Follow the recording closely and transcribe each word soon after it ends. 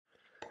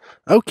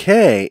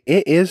Okay,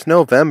 it is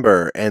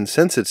November, and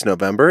since it's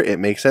November, it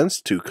makes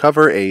sense to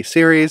cover a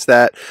series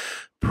that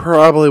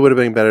probably would have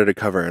been better to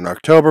cover in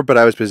October, but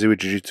I was busy with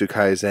Jujutsu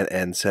Kaisen,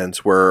 and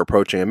since we're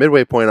approaching a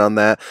midway point on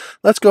that,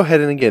 let's go ahead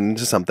and get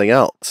into something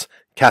else.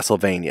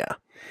 Castlevania.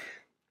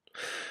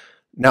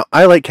 Now,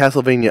 I like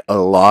Castlevania a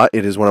lot.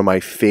 It is one of my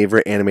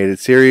favorite animated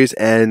series,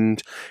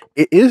 and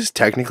it is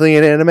technically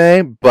an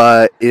anime,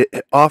 but it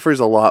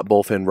offers a lot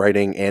both in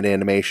writing and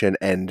animation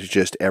and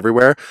just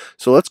everywhere.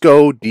 So let's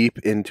go deep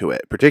into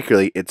it,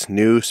 particularly its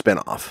new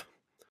spinoff.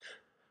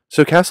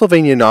 So,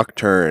 Castlevania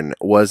Nocturne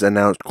was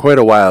announced quite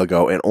a while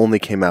ago and only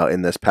came out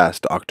in this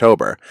past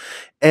October.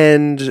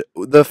 And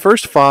the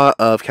first thought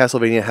of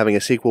Castlevania having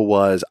a sequel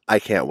was, I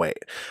can't wait.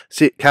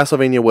 See,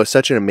 Castlevania was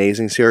such an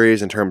amazing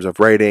series in terms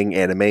of writing,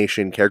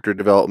 animation, character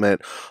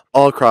development,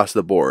 all across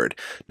the board.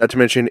 Not to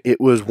mention,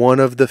 it was one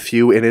of the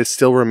few, and it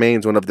still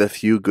remains one of the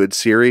few good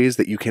series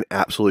that you can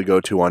absolutely go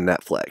to on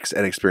Netflix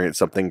and experience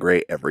something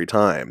great every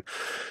time.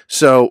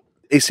 So,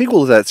 a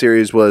sequel to that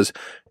series was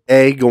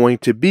going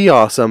to be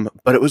awesome,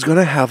 but it was going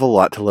to have a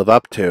lot to live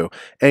up to.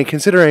 And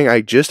considering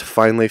I just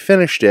finally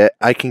finished it,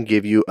 I can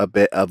give you a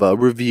bit of a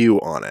review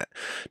on it.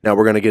 Now,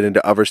 we're going to get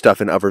into other stuff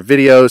in other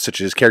videos,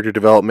 such as character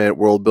development,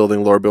 world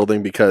building, lore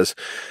building, because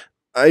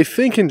I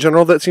think in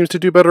general that seems to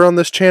do better on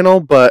this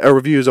channel, but a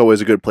review is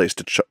always a good place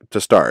to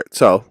start.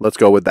 So let's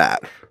go with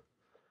that.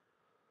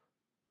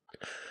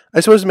 I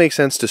suppose it makes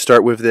sense to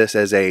start with this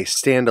as a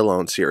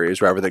standalone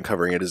series rather than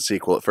covering it as a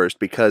sequel at first,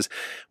 because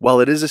while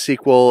it is a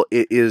sequel,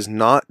 it is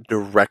not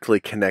directly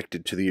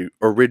connected to the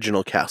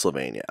original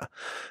Castlevania.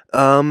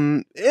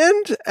 And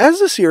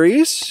as a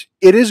series,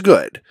 it is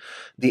good.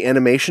 The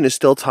animation is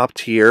still top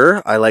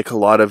tier. I like a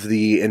lot of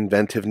the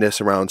inventiveness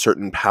around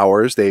certain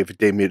powers. They've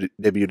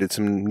debuted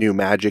some new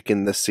magic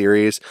in this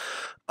series.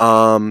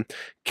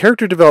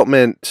 Character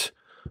development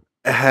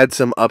had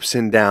some ups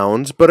and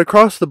downs, but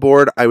across the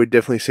board, I would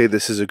definitely say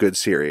this is a good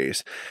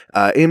series.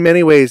 In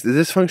many ways,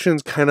 this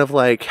functions kind of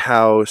like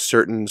how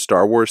certain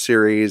Star Wars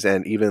series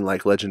and even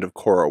like Legend of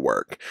Korra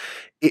work.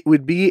 It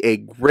would be a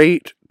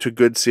great to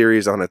good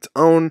series on its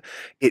own.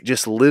 It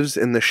just lives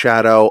in the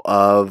shadow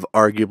of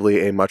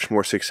arguably a much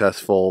more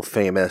successful,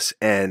 famous,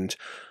 and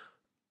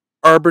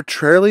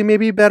arbitrarily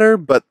maybe better,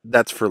 but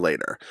that's for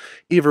later.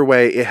 Either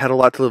way, it had a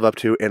lot to live up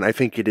to, and I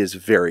think it is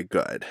very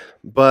good.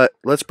 But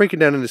let's break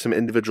it down into some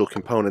individual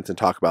components and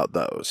talk about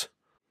those.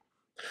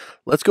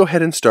 Let's go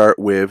ahead and start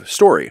with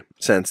story,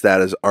 since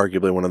that is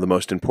arguably one of the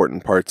most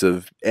important parts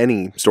of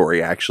any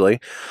story, actually.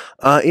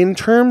 In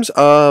terms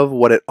of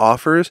what it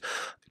offers,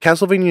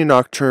 Castlevania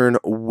Nocturne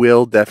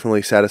will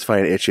definitely satisfy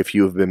an itch if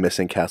you have been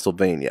missing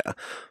Castlevania.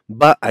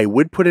 But I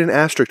would put an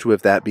asterisk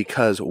with that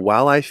because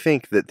while I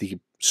think that the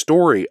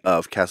story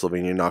of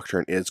Castlevania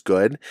Nocturne is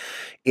good,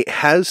 it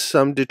has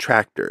some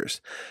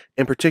detractors.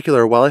 In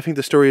particular, while I think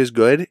the story is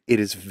good, it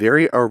is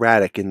very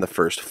erratic in the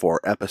first 4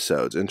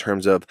 episodes in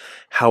terms of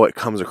how it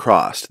comes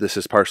across. This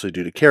is partially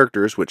due to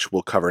characters, which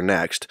we'll cover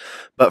next.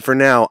 But for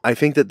now, I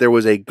think that there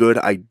was a good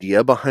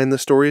idea behind the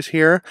stories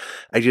here.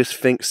 I just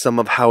think some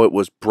of how it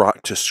was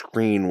brought to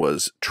screen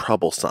was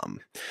troublesome.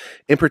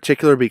 In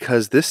particular,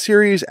 because this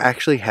series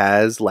actually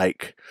has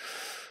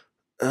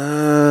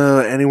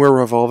anywhere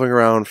revolving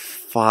around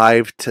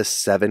 5 to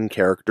 7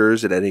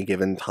 characters at any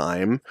given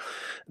time.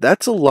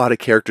 That's a lot of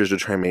characters to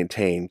try and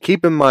maintain.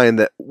 Keep in mind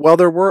that while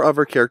there were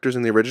other characters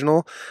in the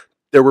original,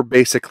 there were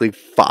basically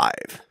 5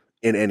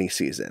 in any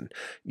season.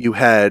 You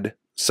had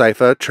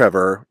Sypha,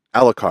 Trevor,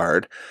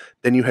 Alucard,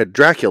 then you had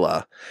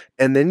Dracula,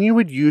 and then you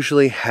would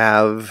usually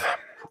have,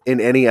 in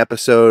any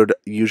episode,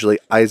 usually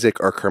Isaac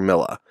or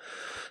Carmilla.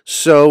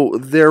 So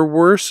there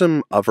were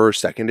some other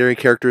secondary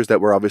characters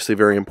that were obviously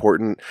very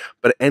important,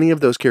 but any of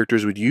those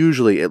characters would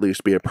usually at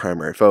least be a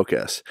primary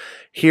focus.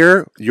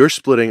 Here, you're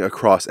splitting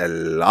across a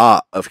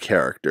lot of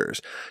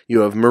characters.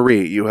 You have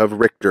Marie, you have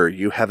Richter,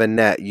 you have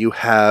Annette, you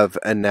have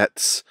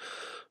Annette's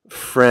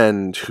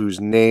friend whose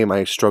name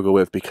I struggle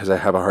with because I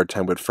have a hard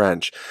time with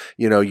French.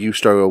 You have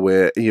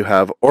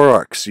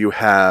Aurochs, you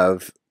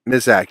have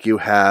Mizak, you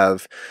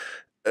have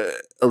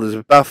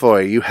Elizabeth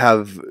Baffoy, you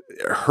have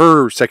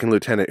her second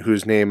lieutenant,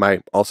 whose name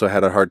I also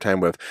had a hard time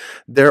with.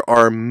 There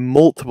are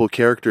multiple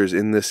characters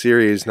in this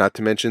series, not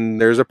to mention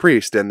there's a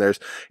priest, and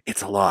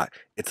it's a lot.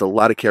 It's a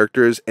lot of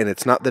characters, and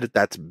it's not that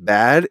that's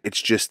bad,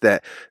 it's just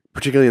that,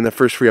 particularly in the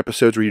first 3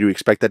 episodes where you do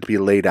expect that to be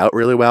laid out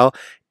really well,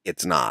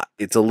 it's not.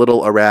 It's a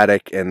little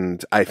erratic,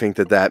 and I think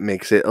that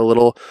makes it a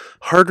little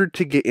harder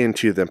to get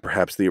into than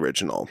perhaps the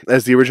original,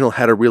 as the original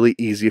had a really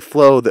easy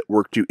flow that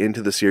worked you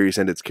into the series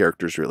and its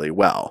characters really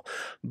well.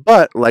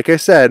 But, like I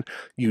said,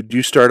 you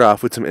do start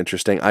off with some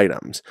interesting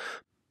items.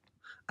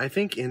 I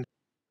think in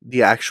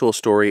the actual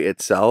story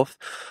itself,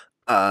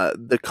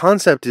 the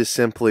concept is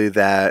simply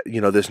that,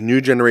 this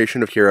new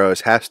generation of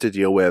heroes has to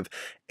deal with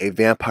a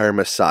vampire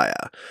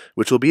messiah,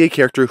 which will be a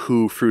character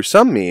who, through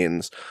some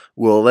means,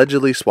 will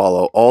allegedly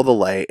swallow all the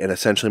light and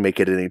essentially make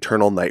it an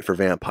eternal night for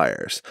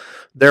vampires.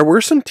 There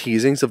were some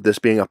teasings of this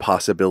being a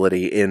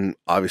possibility in,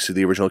 obviously,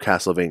 the original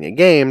Castlevania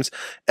games,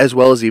 as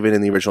well as even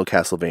in the original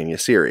Castlevania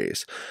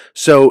series.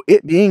 So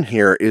it being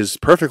here is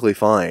perfectly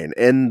fine,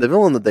 and the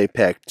villain that they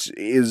picked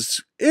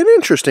is an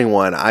interesting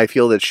one. I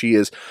feel that she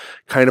is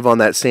kind of on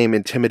that same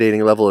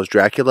intimidating level as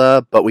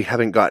Dracula, but we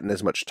haven't gotten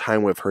as much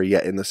time with her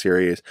yet in the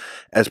series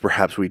as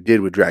perhaps we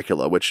did with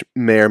Dracula, which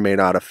may or may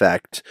not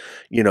affect,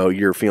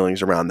 your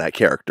feelings around that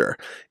character.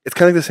 It's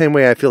kind of the same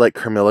way I feel like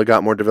Carmilla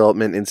got more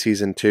development in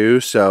season 2,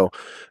 so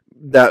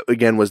that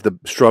again was the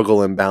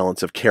struggle and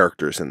balance of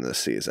characters in this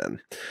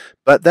season.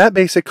 But that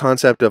basic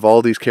concept of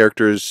all these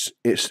characters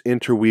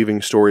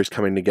interweaving stories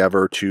coming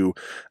together to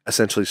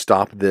essentially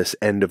stop this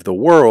end of the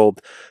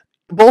world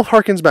both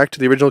harkens back to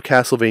the original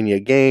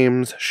Castlevania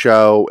games,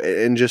 show,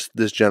 and just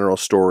this general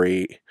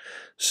story.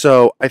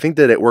 So I think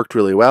that it worked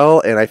really well,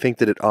 and I think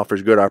that it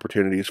offers good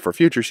opportunities for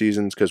future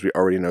seasons because we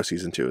already know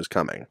season 2 is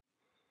coming.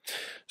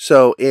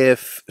 So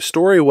if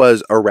story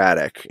was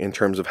erratic in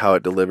terms of how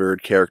it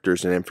delivered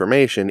characters and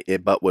information,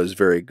 but was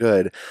very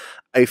good,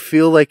 I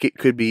feel like it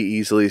could be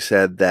easily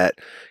said that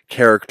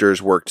characters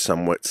worked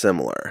somewhat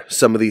similar.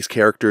 Some of these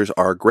characters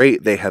are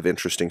great, they have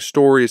interesting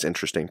stories,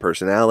 interesting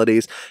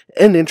personalities,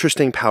 and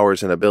interesting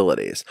powers and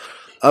abilities.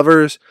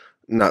 Others,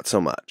 not so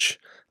much.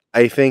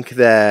 I think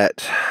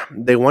that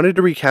they wanted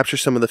to recapture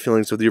some of the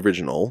feelings of the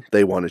original.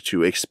 They wanted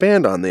to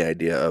expand on the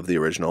idea of the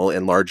original,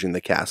 enlarging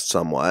the cast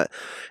somewhat.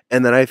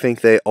 And then I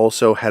think they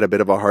also had a bit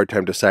of a hard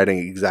time deciding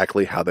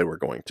exactly how they were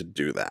going to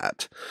do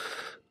that.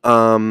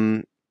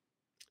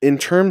 In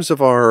terms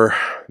of our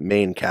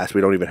main cast,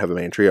 we don't even have a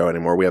main trio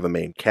anymore. We have a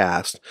main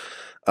cast.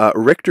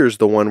 Richter's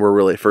the one we're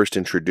really first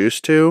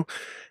introduced to,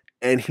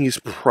 and he's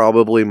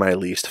probably my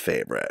least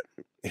favorite.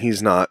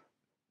 He's not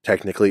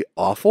technically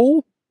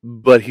awful,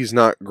 but he's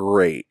not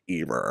great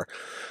either.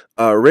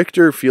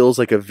 Richter feels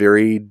like a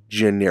very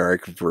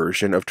generic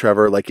version of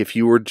Trevor. Like if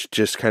you were to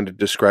just kind of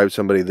describe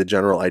somebody the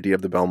general idea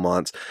of the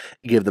Belmonts,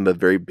 give them a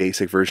very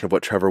basic version of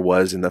what Trevor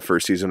was in the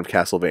first season of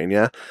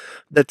Castlevania,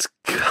 that's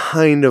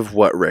kind of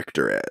what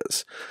Richter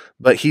is.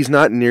 But he's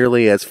not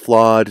nearly as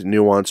flawed,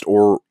 nuanced,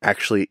 or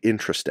actually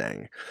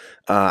interesting.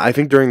 I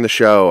think during the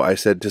show, I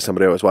said to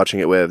somebody I was watching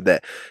it with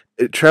that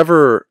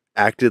Trevor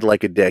acted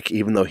like a dick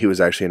even though he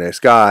was actually a nice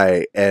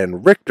guy,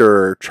 and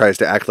Richter tries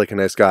to act like a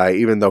nice guy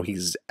even though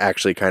he's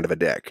actually kind of a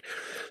dick.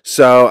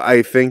 So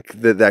I think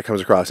that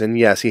comes across, and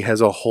yes, he has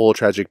a whole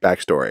tragic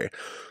backstory.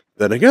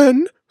 Then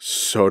again,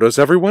 so does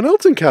everyone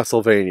else in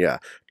Castlevania.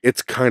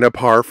 It's kind of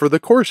par for the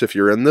course if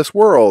you're in this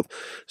world.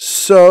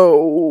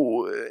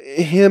 So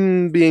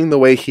him being the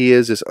way he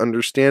is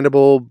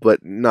understandable,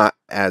 but not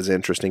as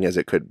interesting as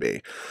it could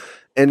be.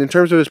 And in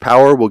terms of his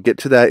power, we'll get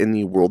to that in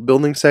the world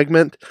building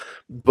segment,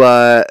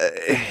 but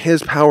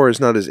his power is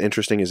not as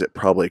interesting as it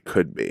probably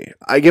could be.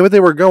 I get what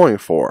they were going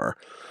for,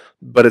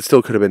 but it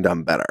still could have been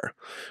done better.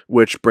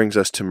 Which brings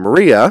us to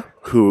Maria,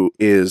 who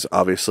is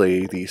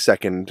obviously the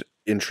second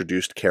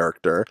introduced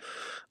character.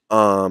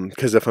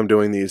 Because if I'm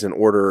doing these in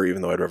order,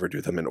 even though I'd rather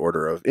do them in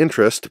order of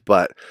interest,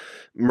 but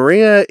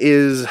Maria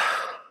is...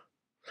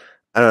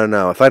 I don't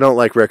know. If I don't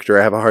like Richter,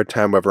 I have a hard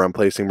time whether I'm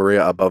placing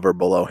Maria above or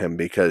below him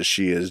because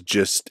she is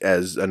just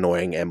as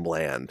annoying and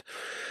bland.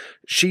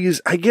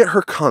 I get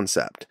her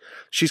concept.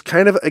 She's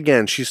kind of,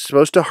 again, she's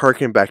supposed to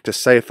harken back to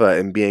Sypha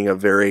and being a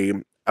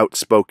very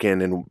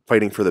outspoken and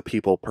fighting for the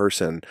people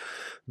person.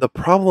 The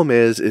problem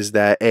is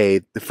that,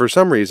 for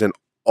some reason,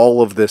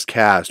 all of this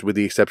cast, with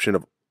the exception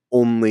of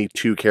only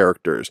 2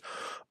 characters,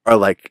 are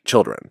like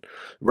children.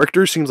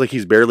 Richter seems like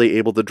he's barely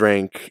able to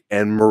drink,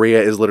 and Maria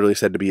is literally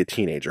said to be a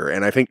teenager,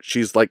 and I think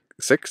she's like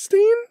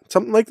 16?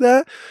 Something like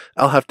that?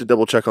 I'll have to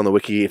double check on the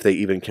wiki if they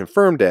even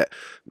confirmed it,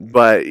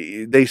 but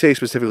they say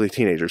specifically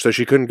teenager, so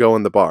she couldn't go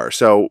in the bar.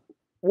 So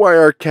why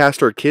are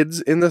cast our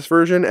kids in this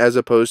version as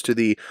opposed to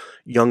the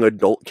young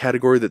adult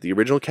category that the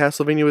original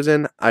Castlevania was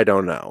in? I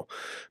don't know.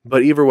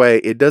 But either way,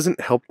 it doesn't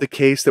help the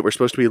case that we're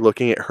supposed to be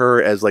looking at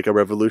her as like a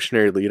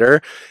revolutionary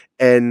leader,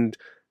 and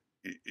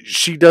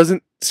she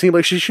doesn't seem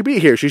like she should be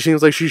here. She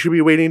seems like she should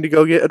be waiting to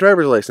go get a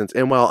driver's license.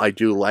 And while I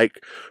do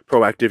like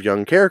proactive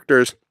young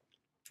characters,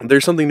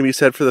 there's something to be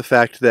said for the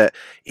fact that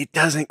it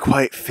doesn't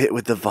quite fit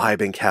with the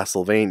vibe in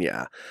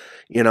Castlevania,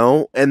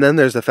 And then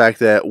there's the fact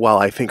that while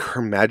I think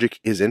her magic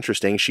is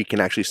interesting, she can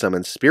actually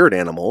summon spirit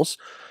animals.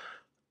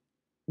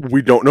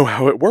 We don't know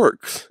how it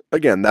works.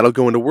 Again, that'll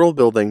go into world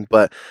building,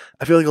 but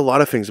I feel like a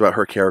lot of things about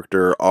her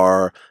character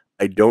are,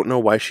 I don't know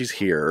why she's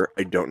here.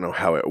 I don't know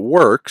how it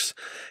works.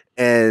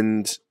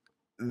 And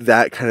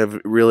that kind of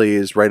really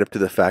is right up to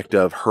the fact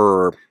of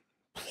her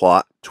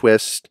plot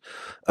twist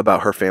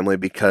about her family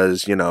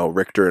because,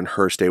 Richter and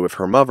her stay with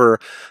her mother.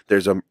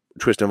 There's a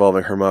twist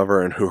involving her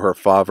mother and who her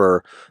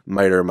father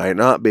might or might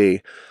not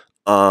be.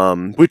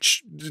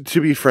 Which,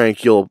 to be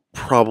frank, you'll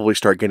probably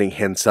start getting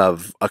hints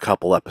of a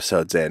couple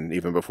episodes in,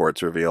 even before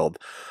it's revealed.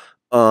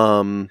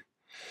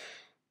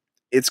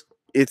 It's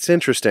It's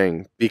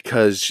interesting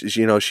because,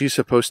 you know, she's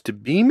supposed to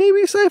be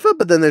maybe Sypha,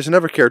 but then there's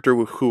another character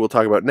who we'll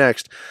talk about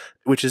next,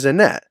 which is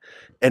Annette.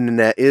 And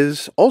Annette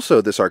is also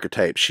this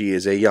archetype. She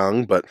is a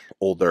young but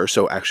older,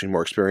 so actually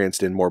more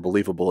experienced and more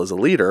believable as a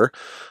leader,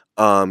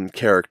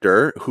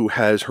 character who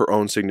has her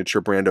own signature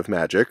brand of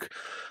magic,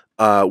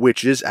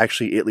 which is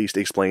actually at least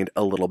explained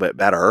a little bit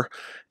better.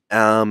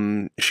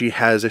 She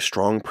has a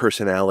strong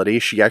personality.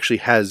 She actually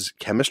has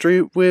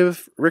chemistry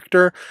with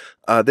Richter.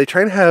 They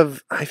try and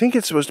have, I think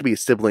it's supposed to be a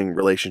sibling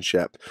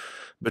relationship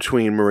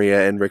between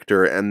Maria and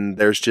Richter, and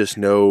there's just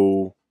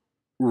no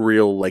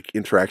real like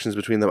interactions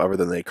between them other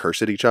than they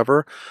curse at each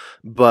other.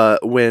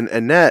 But when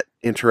Annette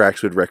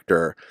interacts with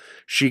Richter,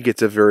 she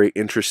gets a very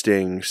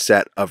interesting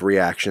set of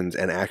reactions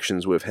and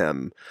actions with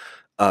him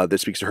that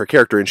speaks to her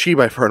character, and she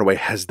by far and away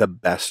has the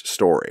best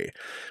story.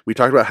 We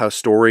talked about how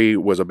story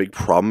was a big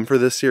problem for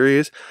this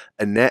series.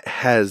 Annette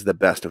has the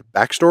best of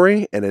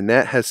backstory, and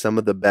Annette has some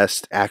of the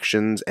best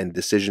actions and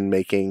decision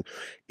making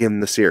in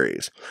the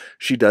series.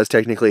 She does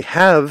technically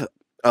have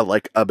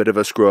a bit of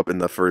a screw up in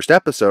the first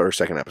episode, or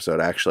second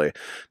episode actually,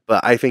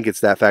 but I think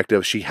it's that fact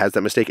of she has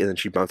that mistake and then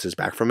she bounces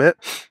back from it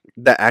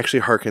that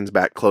actually harkens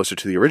back closer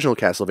to the original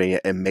Castlevania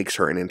and makes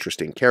her an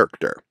interesting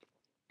character.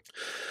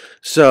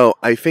 So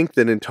I think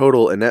that in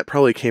total, Annette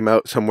probably came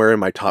out somewhere in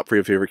my top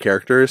 3 of favorite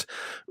characters,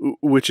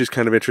 which is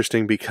kind of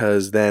interesting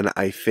because then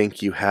I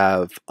think you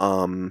have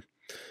Aurochs.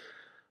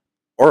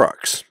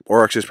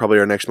 Aurochs is probably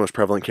our next most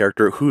prevalent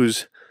character,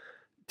 who's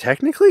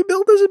technically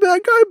billed as a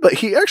bad guy, but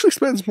he actually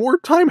spends more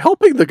time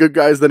helping the good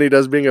guys than he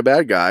does being a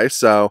bad guy.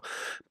 So,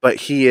 but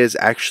he is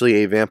actually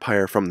a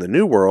vampire from the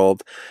New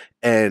World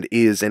and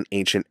is an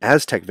ancient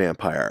Aztec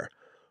vampire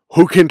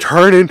who can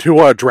turn into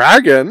a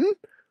dragon.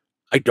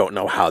 I don't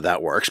know how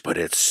that works, but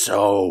it's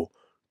so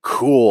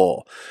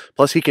cool.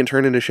 Plus, he can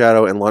turn into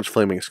shadow and launch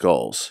flaming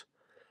skulls.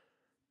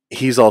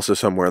 He's also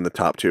somewhere in the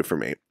top 2 for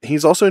me.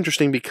 He's also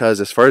interesting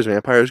because, as far as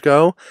vampires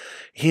go,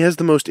 he has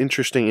the most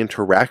interesting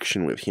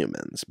interaction with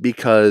humans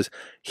because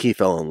he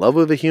fell in love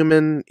with a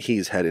human.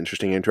 He's had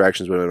interesting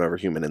interactions with another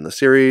human in the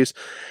series.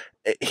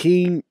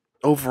 He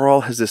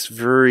overall has this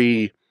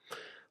very...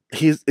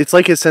 it's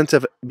like his sense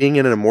of being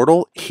an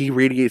immortal. He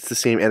radiates the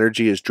same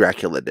energy as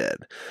Dracula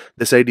did.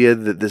 This idea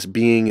that this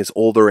being is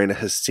older and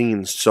has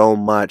seen so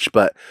much,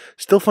 but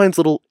still finds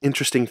little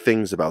interesting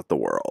things about the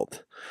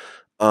world.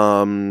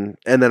 And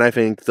then I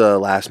think the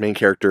last main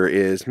character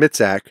is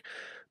Mitsak,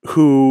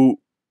 who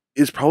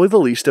is probably the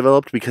least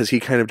developed because he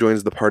kind of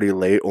joins the party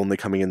late, only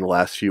coming in the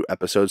last few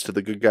episodes to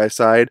the good guy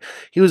side.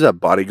 He was a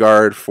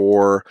bodyguard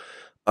for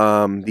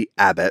the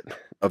abbot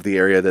of the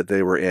area that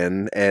they were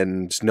in,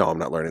 and no, I'm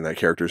not learning that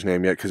character's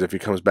name yet, because if he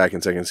comes back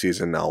in second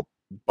season, I'll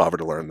bother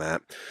to learn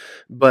that.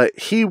 But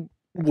he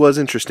was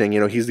interesting. You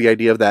know, he's the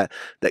idea of that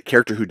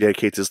character who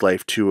dedicates his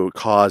life to a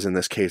cause, in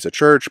this case a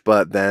church,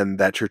 but then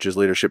that church's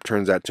leadership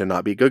turns out to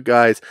not be good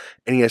guys,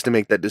 and he has to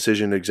make that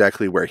decision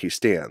exactly where he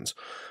stands.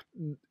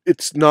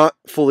 It's not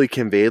fully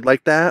conveyed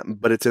like that,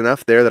 but it's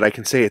enough there that I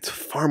can say it's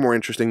far more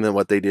interesting than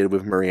what they did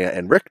with Maria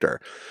and Richter.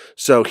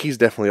 So he's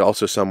definitely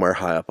also somewhere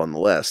high up on the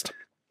list.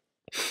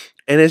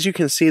 And as you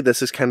can see,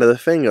 this is kind of the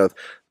thing of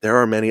there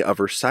are many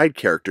other side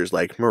characters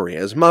like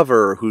Maria's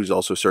mother, who's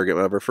also surrogate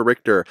mother for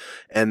Richter.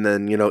 And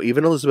then, you know,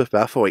 even Elizabeth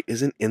Bathory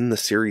isn't in the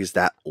series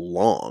that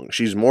long.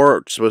 She's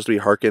more supposed to be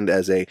hearkened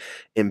as a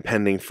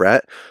impending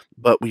threat,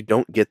 but we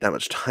don't get that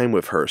much time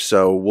with her.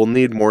 So we'll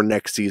need more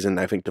next season,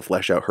 I think, to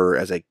flesh out her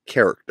as a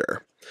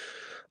character.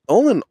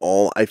 All in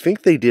all, I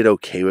think they did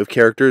okay with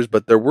characters,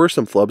 but there were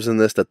some flubs in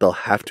this that they'll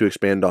have to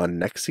expand on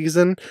next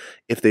season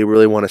if they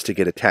really want us to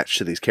get attached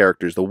to these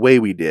characters the way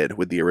we did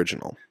with the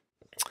original.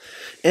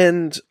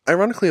 And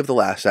ironically, of the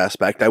last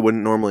aspect, I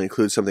wouldn't normally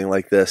include something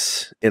like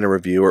this in a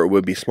review, or it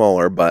would be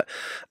smaller, but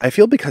I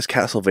feel because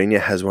Castlevania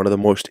has one of the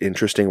most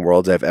interesting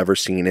worlds I've ever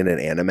seen in an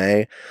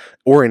anime,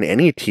 or in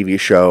any TV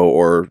show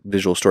or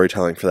visual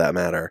storytelling for that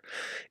matter,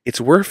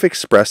 it's worth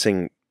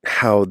expressing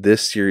how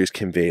this series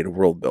conveyed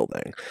world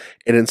building.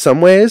 And in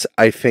some ways,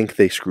 I think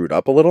they screwed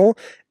up a little,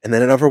 and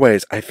then in other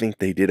ways, I think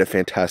they did a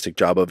fantastic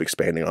job of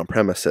expanding on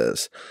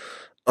premises.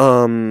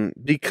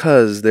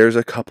 Because there's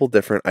a couple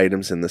different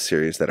items in the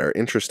series that are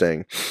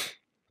interesting.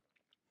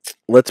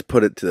 Let's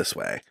put it this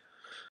way.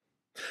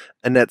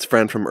 Annette's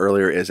friend from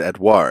earlier is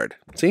Edouard.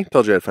 See,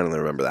 told you I'd finally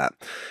remember that.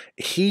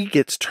 He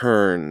gets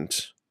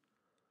turned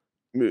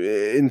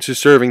into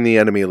serving the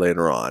enemy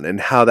later on, and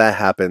how that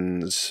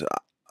happens...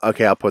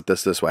 Okay, I'll put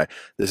this way.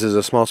 This is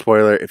a small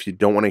spoiler. If you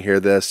don't want to hear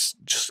this,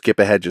 just skip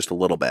ahead just a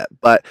little bit.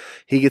 But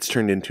he gets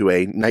turned into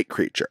a night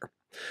creature.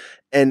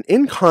 And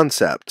in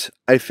concept,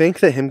 I think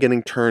that him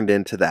getting turned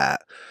into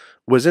that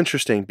was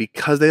interesting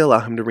because they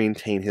allow him to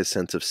maintain his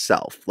sense of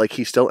self. Like,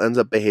 he still ends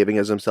up behaving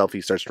as himself. He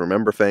starts to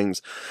remember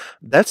things.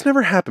 That's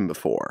never happened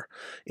before.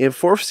 In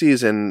 4th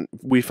season,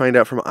 we find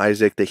out from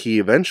Isaac that he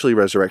eventually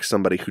resurrects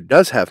somebody who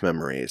does have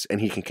memories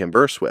and he can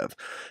converse with.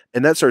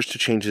 And that starts to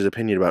change his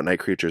opinion about night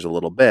creatures a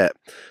little bit.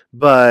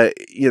 But,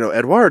 you know,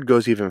 Edouard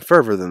goes even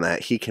further than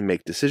that. He can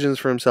make decisions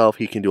for himself.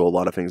 He can do a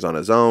lot of things on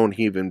his own.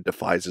 He even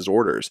defies his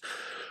orders.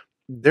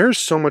 there's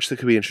so much that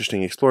could be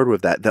interesting explored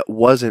with that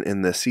wasn't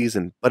in this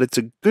season, but it's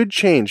a good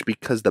change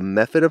because the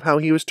method of how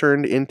he was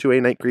turned into a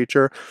night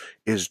creature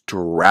is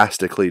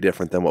drastically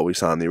different than what we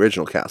saw in the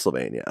original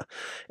Castlevania.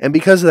 And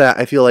because of that,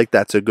 I feel like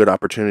that's a good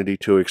opportunity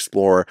to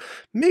explore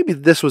maybe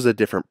this was a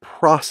different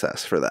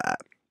process for that.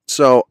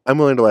 So I'm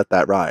willing to let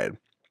that ride.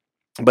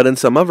 But in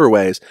some other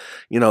ways,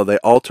 they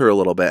alter a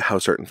little bit how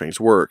certain things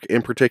work.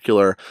 In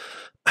particular,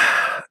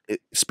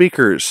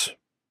 speakers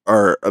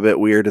are a bit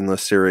weird in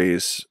this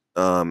series,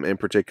 in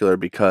particular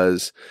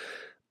because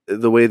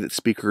the way that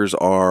speakers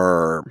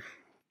are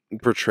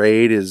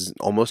portrayed is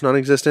almost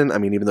non-existent. I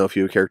mean, even though a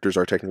few characters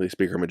are technically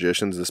speaker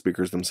magicians, the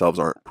speakers themselves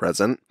aren't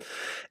present.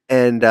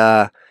 And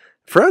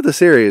throughout the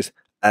series,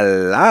 a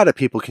lot of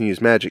people can use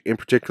magic, in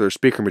particular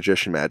speaker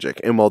magician magic.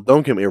 And while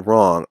don't get me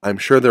wrong, I'm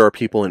sure there are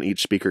people in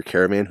each speaker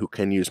caravan who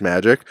can use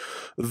magic.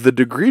 The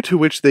degree to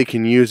which they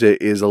can use it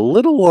is a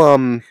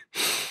little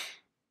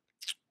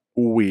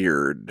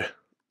weird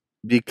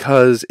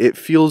because it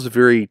feels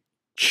very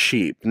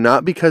cheap.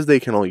 Not because they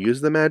can all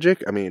use the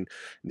magic. I mean,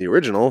 the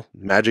original,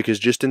 magic is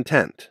just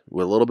intent.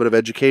 With a little bit of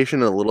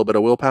education and a little bit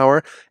of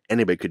willpower,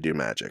 anybody could do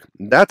magic.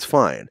 That's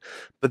fine.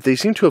 But they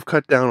seem to have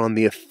cut down on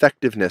the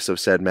effectiveness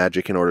of said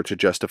magic in order to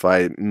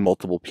justify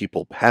multiple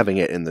people having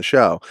it in the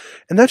show.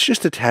 And that's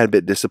just a tad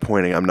bit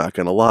disappointing, I'm not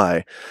going to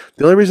lie.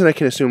 The only reason I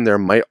can assume there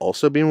might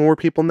also be more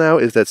people now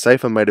is that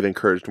Sypha might have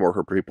encouraged more of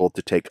her people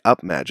to take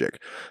up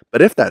magic.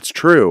 But if that's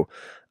true,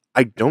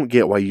 I don't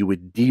get why you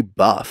would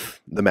debuff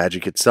the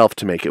magic itself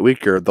to make it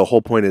weaker. The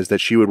whole point is that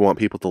she would want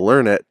people to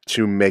learn it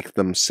to make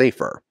them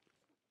safer.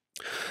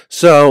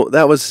 So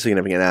that was a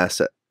significant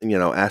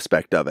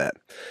aspect of it.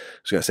 I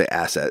was going to say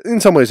asset.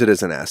 In some ways it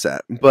is an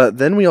asset. But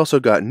then we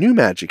also got new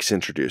magics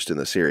introduced in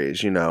the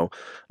series,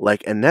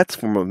 like Annette's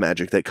form of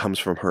magic that comes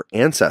from her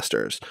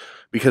ancestors.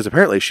 Because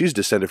apparently she's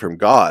descended from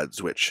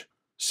gods, which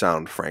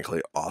sound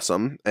frankly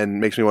awesome.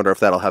 And makes me wonder if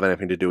that'll have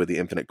anything to do with the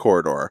Infinite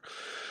Corridor.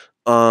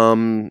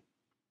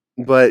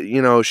 But,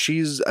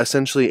 she's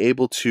essentially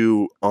able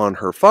to, on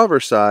her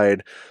father's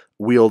side,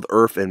 wield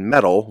earth and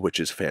metal, which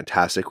is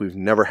fantastic. We've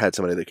never had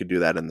somebody that could do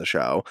that in the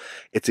show.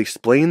 It's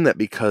explained that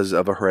because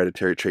of a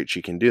hereditary trait,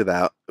 she can do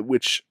that,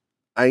 which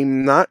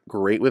I'm not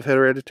great with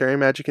hereditary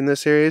magic in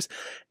this series.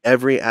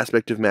 Every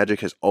aspect of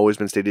magic has always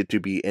been stated to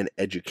be an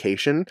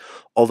education,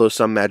 although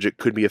some magic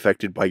could be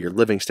affected by your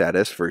living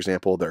status. For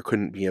example, there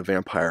couldn't be a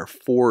vampire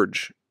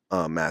forge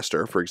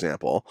master, for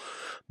example,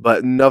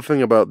 but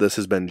nothing about this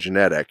has been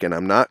genetic, and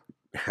I'm not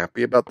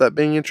happy about that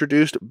being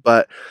introduced.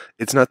 But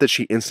it's not that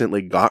she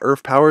instantly got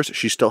earth powers.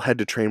 She still had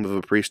to train with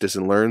a priestess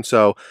and learn,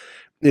 so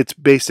it's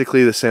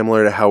basically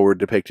similar to how we're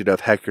depicted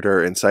of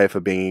Hector and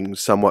Sypha being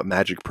somewhat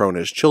magic prone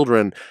as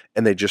children,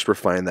 and they just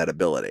refined that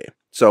ability.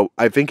 So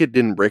I think it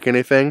didn't break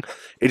anything.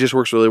 It just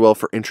works really well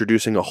for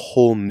introducing a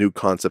whole new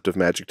concept of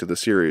magic to the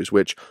series,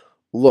 which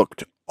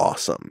looked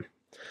awesome.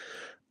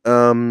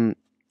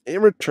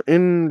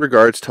 In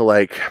regards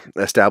to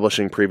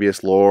establishing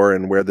previous lore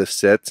and where this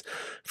sits,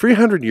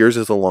 300 years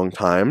is a long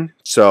time,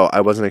 so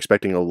I wasn't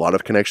expecting a lot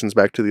of connections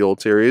back to the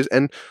old series,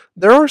 and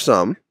there are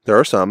some,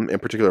 in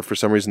particular. For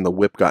some reason the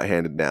whip got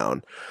handed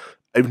down.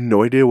 I have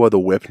no idea why the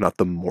whip, not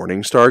the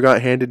Morning Star,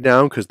 got handed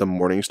down, because the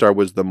Morning Star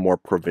was the more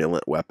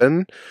prevalent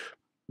weapon,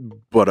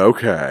 but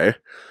okay.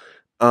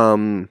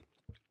 In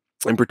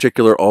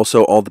particular,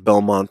 also, all the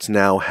Belmonts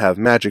now have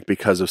magic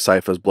because of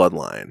Sypha's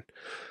bloodline.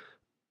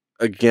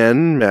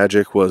 Again,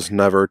 magic was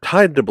never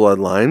tied to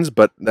bloodlines,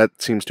 but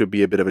that seems to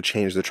be a bit of a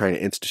change they're trying to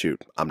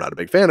institute. I'm not a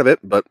big fan of it,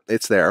 but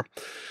it's there.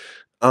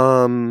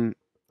 In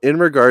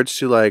regards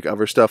to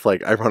other stuff,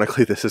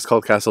 ironically, this is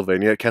called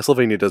Castlevania.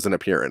 Castlevania doesn't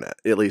appear in it,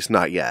 at least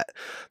not yet.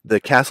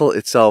 The castle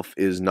itself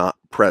is not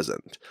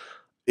present.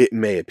 It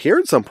may appear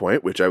at some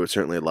point, which I would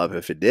certainly love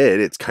if it did.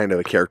 It's kind of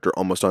a character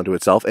almost onto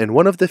itself, and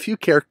one of the few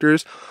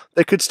characters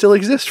that could still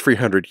exist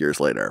 300 years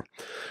later.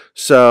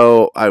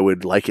 So I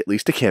would like at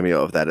least a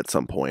cameo of that at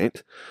some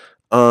point.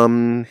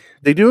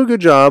 They do a good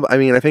job. I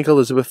mean, I think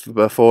Elizabeth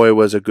Baffoy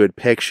was a good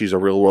pick. She's a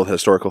real-world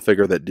historical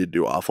figure that did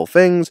do awful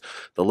things.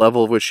 The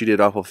level of which she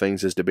did awful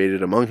things is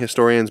debated among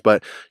historians,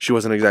 but she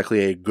wasn't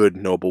exactly a good,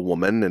 noble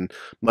woman, and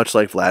much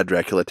like Vlad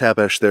Dracula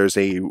Tepesh, there's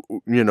a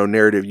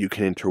narrative you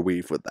can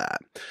interweave with that.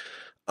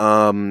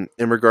 In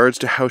regards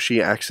to how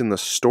she acts in the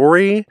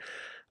story,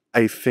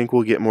 I think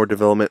we'll get more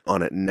development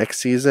on it next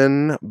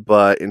season,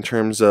 but in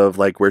terms of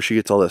where she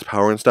gets all this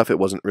power and stuff, it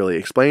wasn't really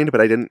explained, but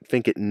I didn't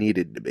think it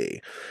needed to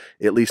be.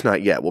 At least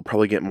not yet. We'll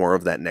probably get more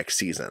of that next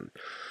season.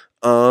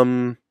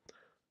 Yeah,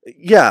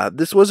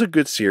 this was a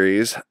good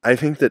series. I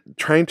think that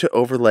trying to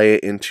overlay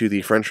it into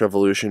the French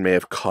Revolution may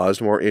have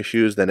caused more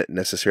issues than it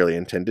necessarily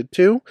intended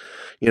to.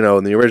 In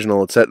the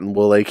original, it's set in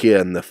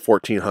Wallachia in the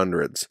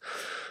 1400s.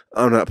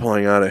 I'm not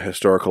pulling out a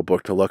historical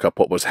book to look up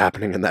what was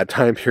happening in that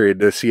time period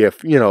to see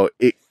if,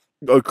 it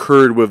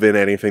occurred within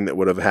anything that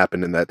would have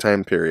happened in that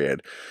time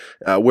period.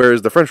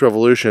 Whereas the French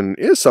Revolution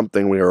is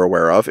something we are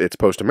aware of. It's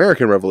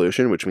post-American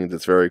Revolution, which means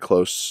it's very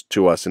close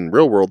to us in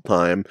real-world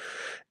time.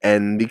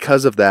 And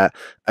because of that,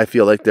 I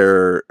feel like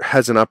there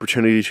has an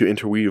opportunity to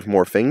interweave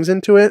more things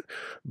into it,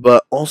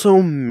 but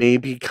also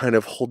maybe kind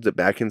of holds it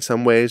back in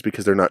some ways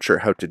because they're not sure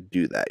how to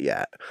do that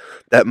yet.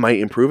 That might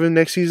improve in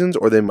next seasons,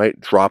 or they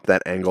might drop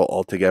that angle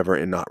altogether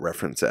and not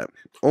reference it.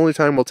 Only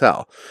time will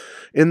tell.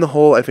 In the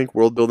whole, I think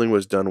world building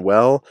was done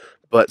well,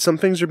 but some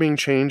things are being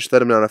changed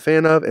that I'm not a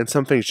fan of, and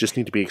some things just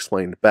need to be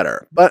explained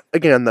better. But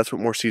again, that's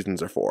what more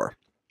seasons are for.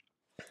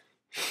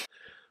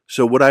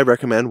 So would I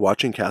recommend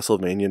watching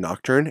Castlevania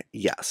Nocturne?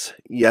 Yes.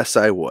 Yes,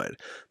 I would.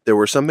 There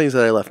were some things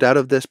that I left out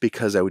of this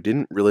because I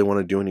didn't really want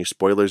to do any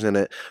spoilers in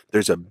it.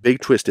 There's a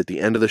big twist at the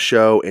end of the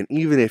show, and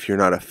even if you're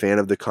not a fan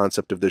of the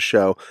concept of the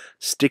show,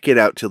 stick it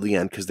out till the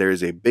end because there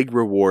is a big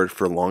reward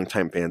for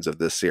longtime fans of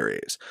this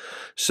series.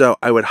 So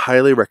I would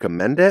highly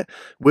recommend it,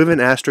 with an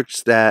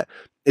asterisk that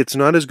it's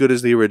not as good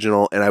as the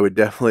original, and I would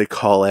definitely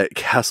call it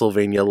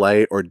Castlevania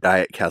Light or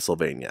Diet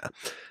Castlevania.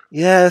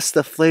 Yes,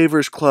 the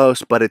flavor's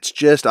close, but it's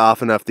just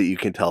off enough that you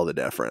can tell the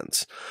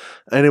difference.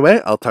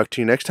 Anyway, I'll talk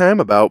to you next time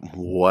about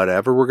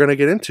whatever we're going to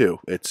get into.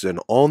 It's an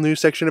all new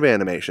section of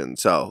animation,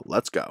 so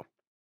let's go.